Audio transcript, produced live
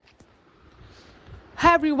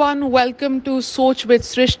Everyone, welcome to Soch with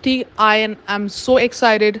Srishti. I am so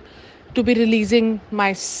excited to be releasing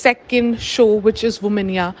my second show, which is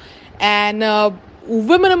Womania, and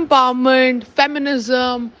women empowerment,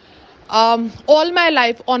 feminism. All my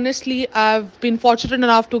life, honestly, I've been fortunate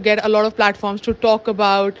enough to get a lot of platforms to talk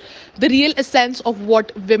about the real essence of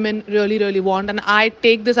what women really, really want. And I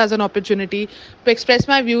take this as an opportunity to express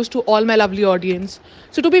my views to all my lovely audience.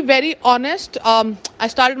 So, to be very honest, I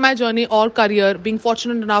started my journey or career being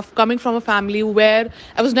fortunate enough coming from a family where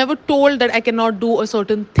I was never told that I cannot do a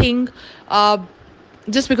certain thing.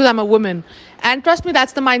 Just because I'm a woman. And trust me,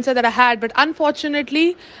 that's the mindset that I had. But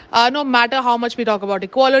unfortunately, no matter how much we talk about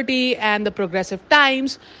equality and the progressive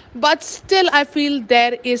times, but still, I feel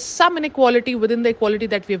there is some inequality within the equality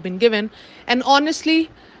that we have been given. And honestly,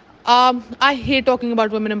 I hate talking about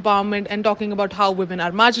women empowerment and talking about how women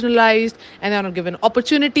are marginalized and they're not given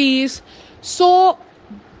opportunities. So,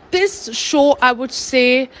 this show, I would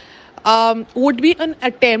say, would be an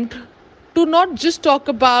attempt to not just talk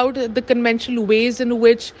about the conventional ways in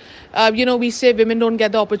which we say women don't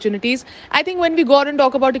get the opportunities. I think when we go out and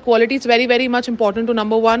talk about equality, it's very, very much important to,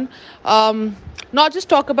 number one, not just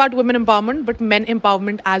talk about women empowerment but men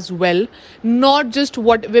empowerment as well. Not just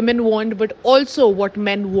what women want but also what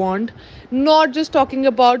men want. Not just talking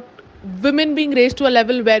about women being raised to a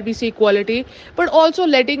level where we see equality, but also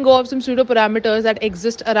letting go of some pseudo parameters that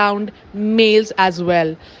exist around males as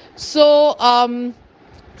well. So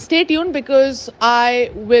stay tuned because I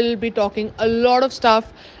will be talking a lot of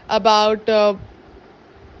stuff about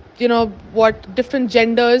what different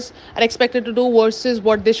genders are expected to do versus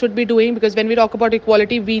what they should be doing, because when we talk about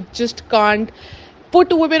equality, we just can't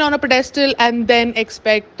put women on a pedestal and then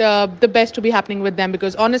expect the best to be happening with them,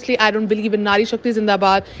 because honestly, I don't believe in Nari Shakti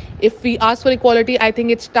Zindabad. If we ask for equality, I think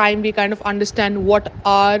it's time we kind of understand what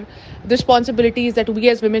are the responsibilities that we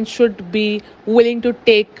as women should be willing to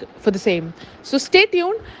take for the same. So stay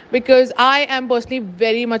tuned because I am personally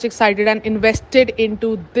very much excited and invested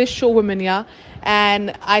into this show, Womania,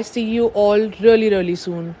 and I see you all really, really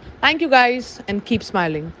soon. Thank you guys and keep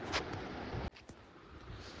smiling.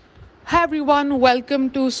 Hi everyone, welcome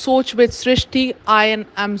to Soch with Srishti. I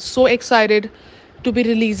am so excited to be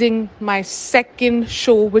releasing my second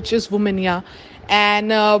show, which is Womania, and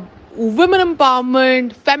women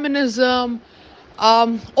empowerment, feminism.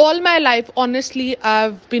 All my life, honestly,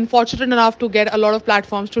 I've been fortunate enough to get a lot of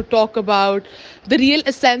platforms to talk about the real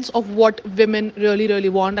essence of what women really, really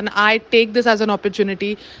want. And I take this as an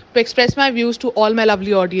opportunity to express my views to all my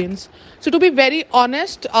lovely audience. So, to be very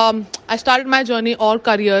honest, I started my journey or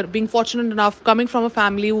career being fortunate enough coming from a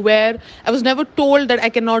family where I was never told that I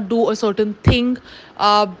cannot do a certain thing.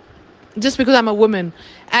 Just because I'm a woman.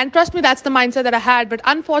 And trust me, that's the mindset that I had. But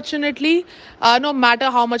unfortunately, no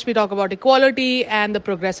matter how much we talk about equality and the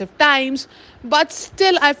progressive times, but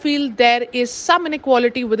still, I feel there is some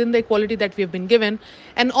inequality within the equality that we have been given.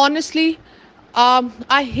 And honestly,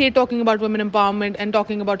 I hate talking about women empowerment and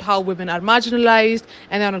talking about how women are marginalized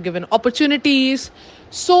and they're not given opportunities.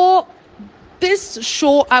 So, this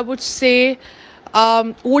show, I would say,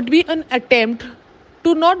 would be an attempt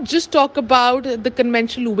to not just talk about the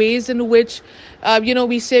conventional ways in which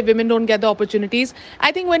we say women don't get the opportunities.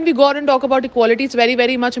 I think when we go out and talk about equality, it's very,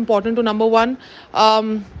 very much important to, number one,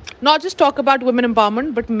 not just talk about women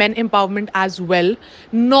empowerment but men empowerment as well.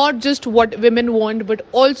 Not just what women want but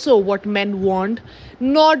also what men want.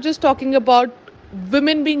 Not just talking about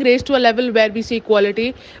women being raised to a level where we see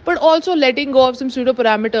equality, but also letting go of some pseudo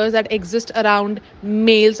parameters that exist around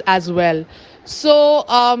males as well.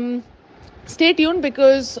 So stay tuned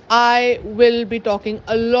because I will be talking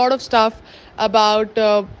a lot of stuff about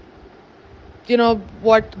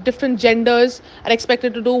what different genders are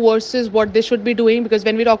expected to do versus what they should be doing, because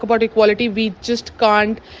when we talk about equality, we just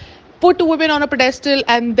can't put women on a pedestal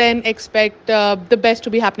and then expect the best to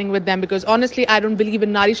be happening with them, because honestly, I don't believe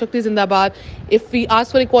in Nari Shakti Zindabad. If we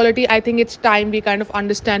ask for equality, I think it's time we kind of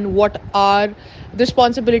understand what are the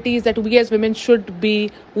responsibilities that we as women should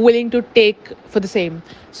be willing to take for the same.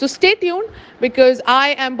 So stay tuned because I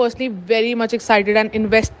am personally very much excited and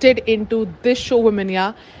invested into this show,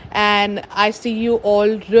 Womania, and I see you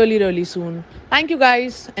all really, really soon. Thank you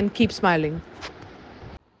guys and keep smiling.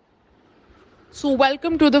 So,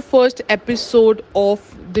 welcome to the first episode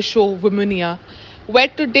of the show Womania, where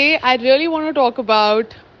today I really want to talk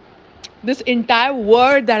about this entire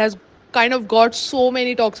word that has kind of got so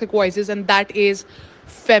many toxic voices, and that is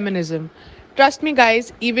feminism. Trust me,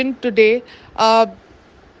 guys, even today,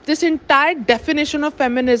 this entire definition of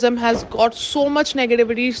feminism has got so much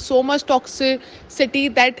negativity, so much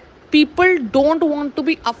toxicity that people don't want to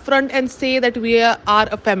be upfront and say that we are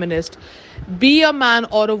a feminist. be a man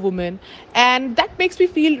or a woman. And that makes me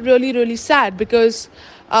feel really, really sad because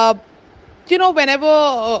uh, whenever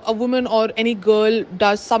a woman or any girl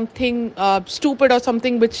does something stupid or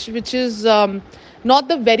something which is not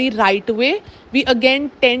the very right way, we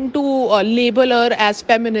again tend to label her as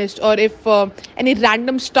feminist. Or if any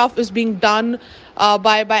random stuff is being done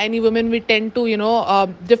by any woman, we tend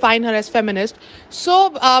to define her as feminist.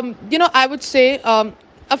 So I would say,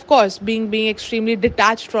 of course, being extremely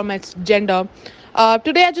detached from its gender.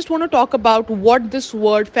 Today, I just want to talk about what this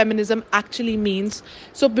word feminism actually means.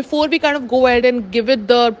 So, before we kind of go ahead and give it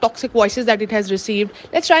the toxic voices that it has received,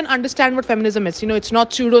 let's try and understand what feminism is. It's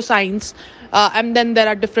not pseudoscience, and then there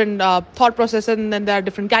are different thought processes, and then there are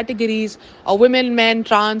different categories: women, men,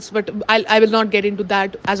 trans. But I will not get into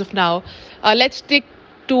that as of now. Let's stick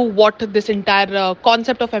to what this entire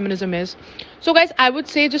concept of feminism is. So, guys, I would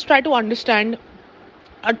say just try to understand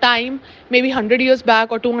a time maybe 100 years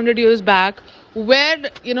back or 200 years back where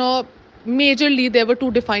majorly there were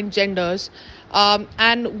two defined genders,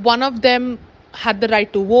 and one of them had the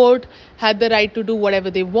right to vote, had the right to do whatever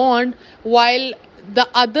they want, while the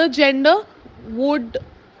other gender would,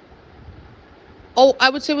 I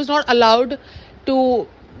would say, was not allowed to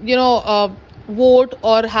vote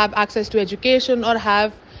or have access to education or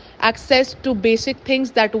have access to basic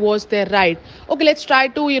things that was their right. Okay, let's try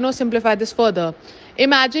to simplify this further.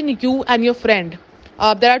 Imagine you and your friend.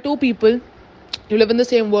 There are two people. You live in the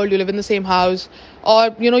same world, you live in the same house,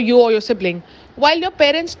 or you or your sibling. While your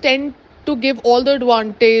parents tend to give all the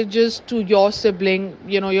advantages to your sibling,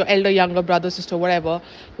 your elder, younger brother, sister, whatever,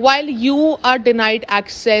 while you are denied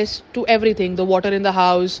access to everything: the water in the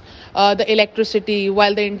house, the electricity.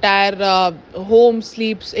 While the entire home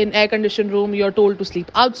sleeps in air conditioned room, you're told to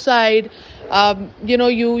sleep outside.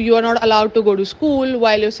 You are not allowed to go to school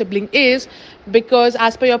while your sibling is, because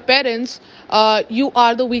as per your parents, you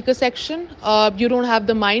are the weaker section. You don't have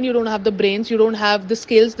the mind, you don't have the brains, you don't have the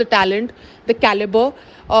skills, the talent, the caliber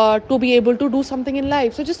to be able to do something in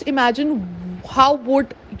life. So just imagine how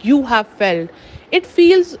would you have felt. It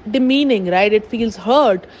feels demeaning, right? It feels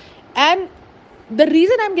hurt. And the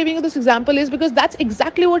reason I'm giving you this example is because that's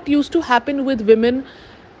exactly what used to happen with women.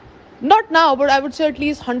 Not now, but I would say at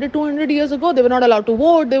least 100 200 years ago. They were not allowed to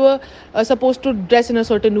vote. They were supposed to dress in a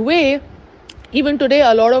certain way. Even today,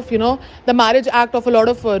 a lot of the marriage act of a lot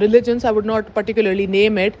of religions, I would not particularly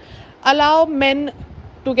name it, allow men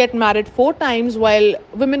to get married 4 times, while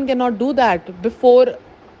women cannot do that before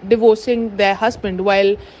divorcing their husband.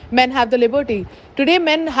 While men have the liberty today,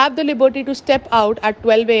 men have the liberty to step out at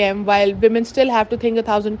 12 a.m., while women still have to think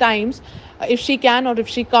 1,000 times if she can or if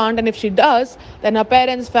she can't. And if she does, then her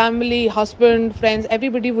parents, family, husband, friends,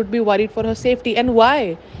 everybody would be worried for her safety. And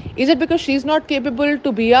why? Is it because she's not capable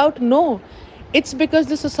to be out? No, it's because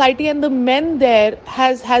the society and the men there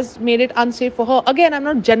has made it unsafe for her. Again, I'm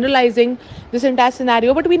not generalizing this entire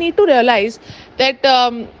scenario, but we need to realize that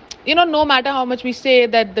no matter how much we say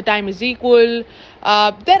that the time is equal,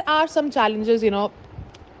 there are some challenges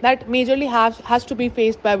that majorly has to be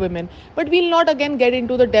faced by women. But we'll not again get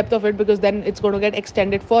into the depth of it, because then it's going to get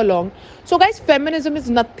extended for long. So guys, feminism is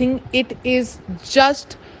nothing. It is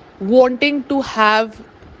just wanting to have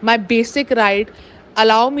my basic right,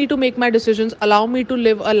 allow me to make my decisions, allow me to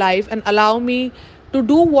live a life, and allow me to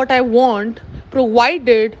do what I want,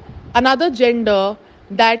 provided another gender,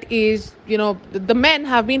 that is the men,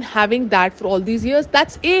 have been having that for all these years.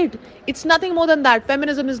 That's it. It's nothing more than that.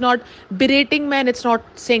 Feminism is not berating men. It's not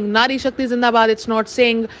saying Nari Shakti Zindabad. It's not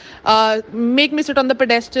saying make me sit on the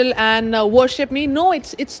pedestal and worship me. No,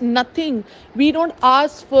 it's nothing. We don't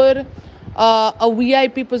ask for a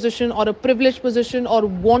VIP position or a privileged position or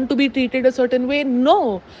want to be treated a certain way.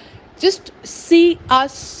 No, just see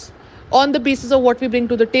us on the basis of what we bring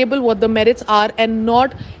to the table, what the merits are, and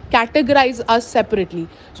not categorize us separately.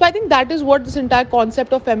 So I think that is what this entire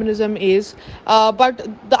concept of feminism is. But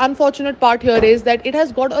the unfortunate part here is that it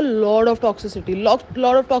has got a lot of toxicity, lot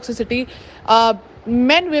of toxicity.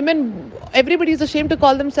 Men, women, everybody is ashamed to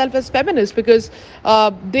call themselves as feminists, because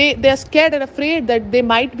they're scared and afraid that they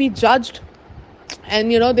might be judged,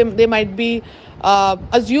 and they might be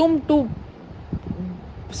assumed to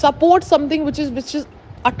support something which is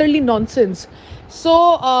utterly nonsense.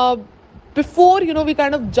 So before we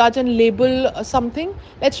kind of judge and label something,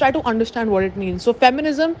 let's try to understand what it means. So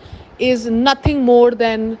feminism is nothing more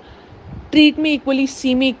than treat me equally,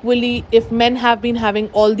 see me equally. If men have been having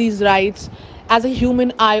all these rights, as a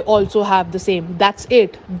human, I also have the same. That's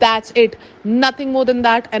it. Nothing more than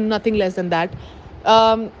that and nothing less than that.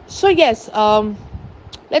 So yes,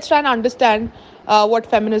 let's try and understand what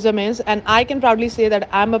feminism is. And I can proudly say that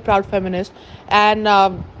I'm a proud feminist. And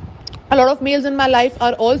a lot of males in my life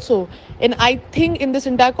are also. And I think in this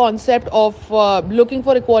entire concept of looking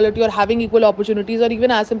for equality or having equal opportunities, or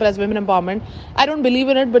even as simple as women empowerment, I don't believe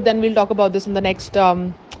in it, but then we'll talk about this in the next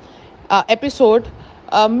episode.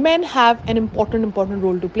 Men have an important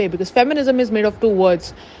role to play, because feminism is made of two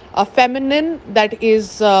words: feminine, that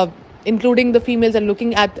is including the females and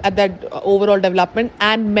looking at that overall development,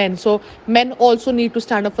 and men. So men also need to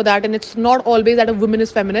stand up for that, and it's not always that a woman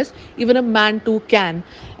is feminist. Even a man too can.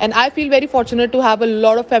 And I feel very fortunate to have a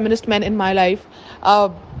lot of feminist men in my life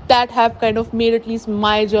that have kind of made at least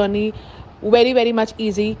my journey very much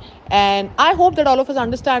easy. And I hope that all of us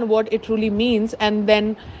understand what it truly means, and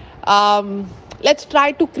then let's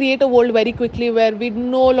try to create a world very quickly where we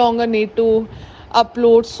no longer need to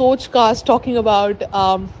upload Sochcast talking about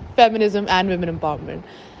feminism and women empowerment.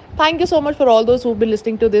 Thank you so much for all those who've been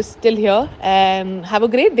listening to this till here, and have a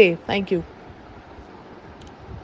great day. Thank you.